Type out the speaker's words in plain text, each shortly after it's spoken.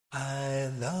I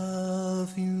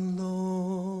love you,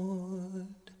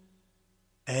 Lord,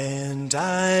 and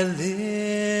I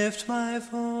lift my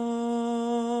voice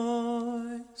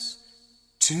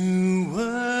to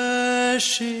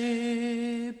worship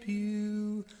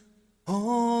you,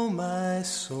 oh my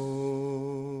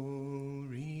soul,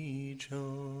 rejoice.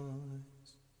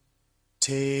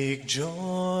 Take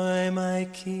joy, my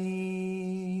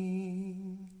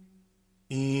King,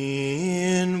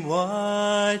 in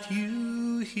what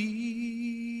you hear,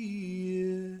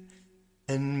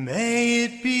 and may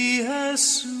it be a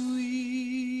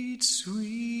sweet,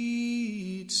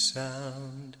 sweet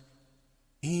sound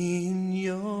in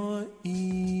your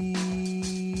ear.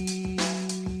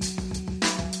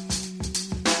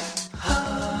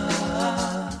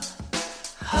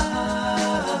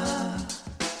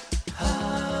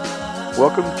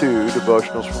 Welcome to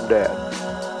Devotionals from Dad.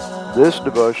 This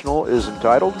devotional is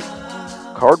entitled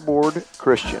Cardboard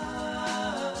Christian.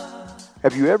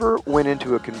 Have you ever went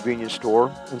into a convenience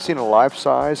store and seen a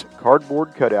life-size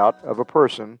cardboard cutout of a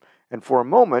person, and for a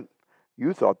moment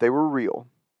you thought they were real?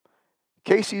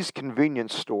 Casey's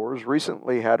convenience stores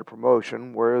recently had a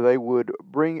promotion where they would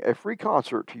bring a free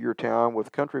concert to your town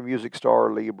with country music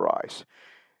star Lee Brice.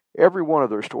 Every one of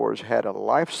their stores had a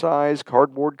life-size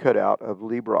cardboard cutout of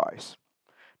Lee Brice.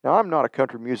 Now, I'm not a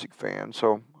country music fan,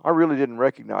 so I really didn't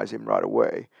recognize him right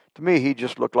away. To me, he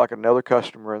just looked like another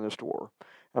customer in the store.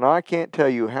 And I can't tell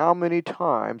you how many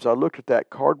times I looked at that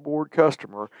cardboard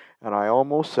customer and I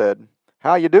almost said,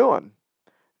 "How you doing?"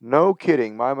 No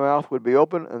kidding, my mouth would be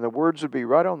open and the words would be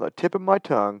right on the tip of my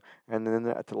tongue, and then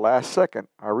at the last second,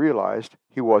 I realized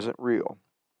he wasn't real.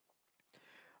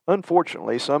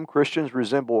 Unfortunately, some Christians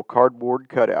resemble cardboard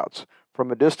cutouts.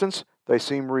 From a distance, they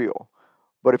seem real.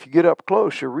 But if you get up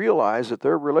close, you realize that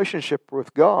their relationship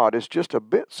with God is just a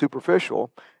bit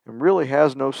superficial and really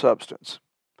has no substance.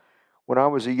 When I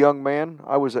was a young man,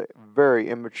 I was a very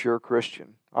immature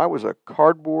Christian. I was a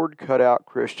cardboard cutout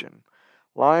Christian.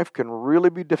 Life can really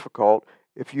be difficult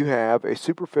if you have a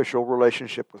superficial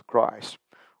relationship with Christ,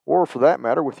 or for that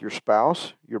matter, with your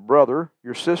spouse, your brother,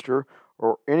 your sister,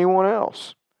 or anyone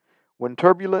else. When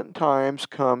turbulent times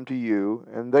come to you,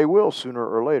 and they will sooner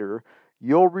or later,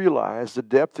 you'll realize the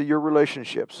depth of your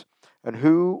relationships and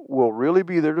who will really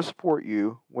be there to support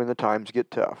you when the times get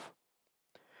tough.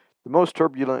 The most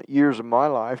turbulent years of my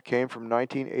life came from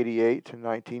 1988 to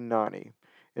 1990.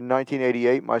 In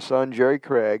 1988, my son Jerry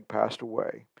Craig passed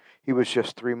away. He was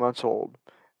just 3 months old,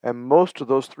 and most of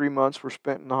those 3 months were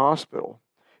spent in the hospital.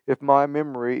 If my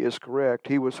memory is correct,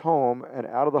 he was home and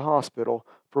out of the hospital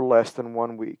for less than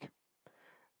 1 week.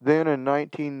 Then in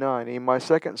 1990, my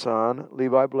second son,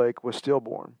 Levi Blake, was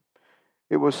stillborn.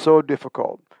 It was so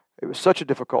difficult. It was such a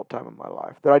difficult time in my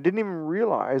life that I didn't even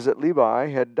realize that Levi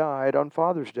had died on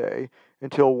Father's Day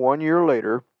until 1 year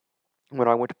later when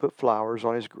I went to put flowers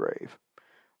on his grave.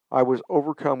 I was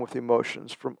overcome with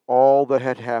emotions from all that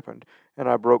had happened, and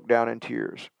I broke down in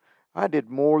tears. I did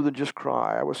more than just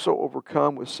cry. I was so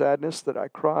overcome with sadness that I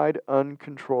cried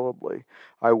uncontrollably.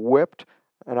 I wept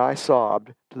and I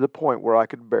sobbed to the point where I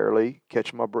could barely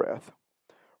catch my breath.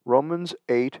 Romans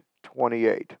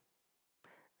 8:28.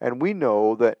 And we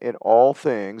know that in all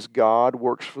things God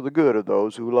works for the good of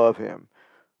those who love Him,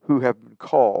 who have been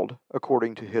called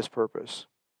according to His purpose.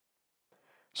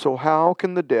 So how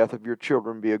can the death of your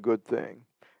children be a good thing?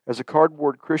 As a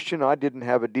cardboard Christian, I didn't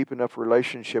have a deep enough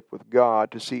relationship with God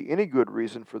to see any good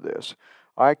reason for this.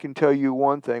 I can tell you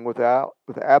one thing with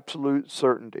absolute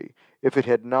certainty. If it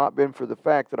had not been for the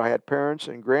fact that I had parents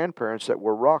and grandparents that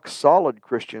were rock-solid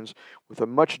Christians with a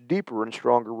much deeper and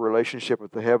stronger relationship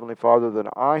with the Heavenly Father than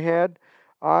I had,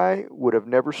 I would have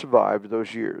never survived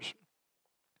those years.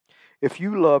 If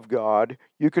you love God,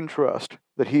 you can trust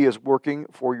that He is working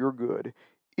for your good,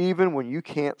 even when you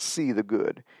can't see the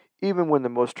good, even when the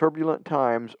most turbulent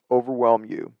times overwhelm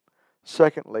you.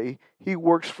 Secondly, He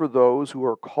works for those who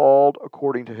are called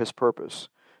according to His purpose.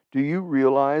 Do you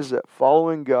realize that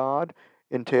following God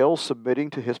entails submitting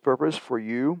to His purpose for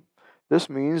you? This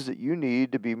means that you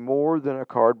need to be more than a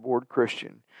cardboard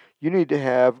Christian. You need to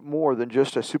have more than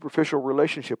just a superficial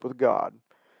relationship with God.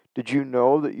 Did you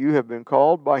know that you have been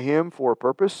called by Him for a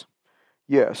purpose?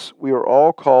 Yes, we are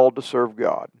all called to serve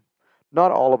God.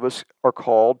 Not all of us are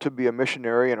called to be a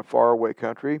missionary in a faraway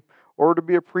country, or to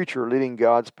be a preacher leading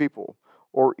God's people,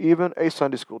 or even a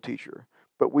Sunday school teacher,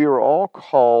 but we are all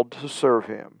called to serve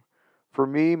Him. For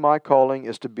me, my calling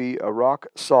is to be a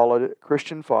rock-solid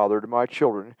Christian father to my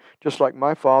children, just like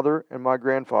my father and my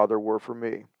grandfather were for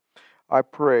me. I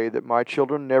pray that my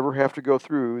children never have to go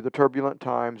through the turbulent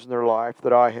times in their life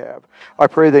that I have. I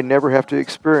pray they never have to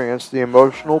experience the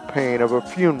emotional pain of a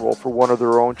funeral for one of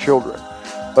their own children.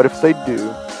 But if they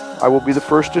do, I will be the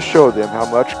first to show them how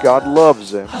much God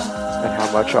loves them and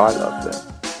how much I love them.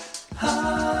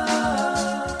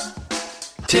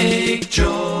 Take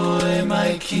joy,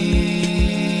 my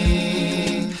King,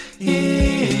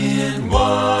 in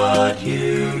what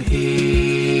you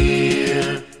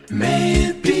hear. May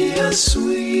it be a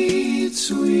sweet,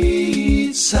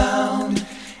 sweet sound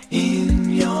in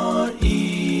your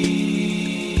ear.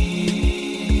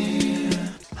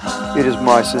 It is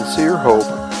my sincere hope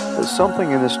that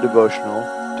something in this devotional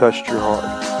touched your heart.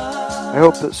 I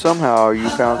hope that somehow you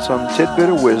found some tidbit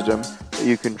of wisdom that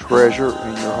you can treasure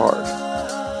in your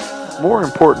heart. More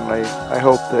importantly, I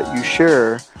hope that you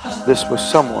share this with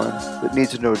someone that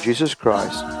needs to know Jesus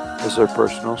Christ as their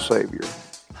personal Savior.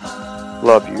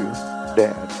 Love you,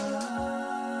 Dad.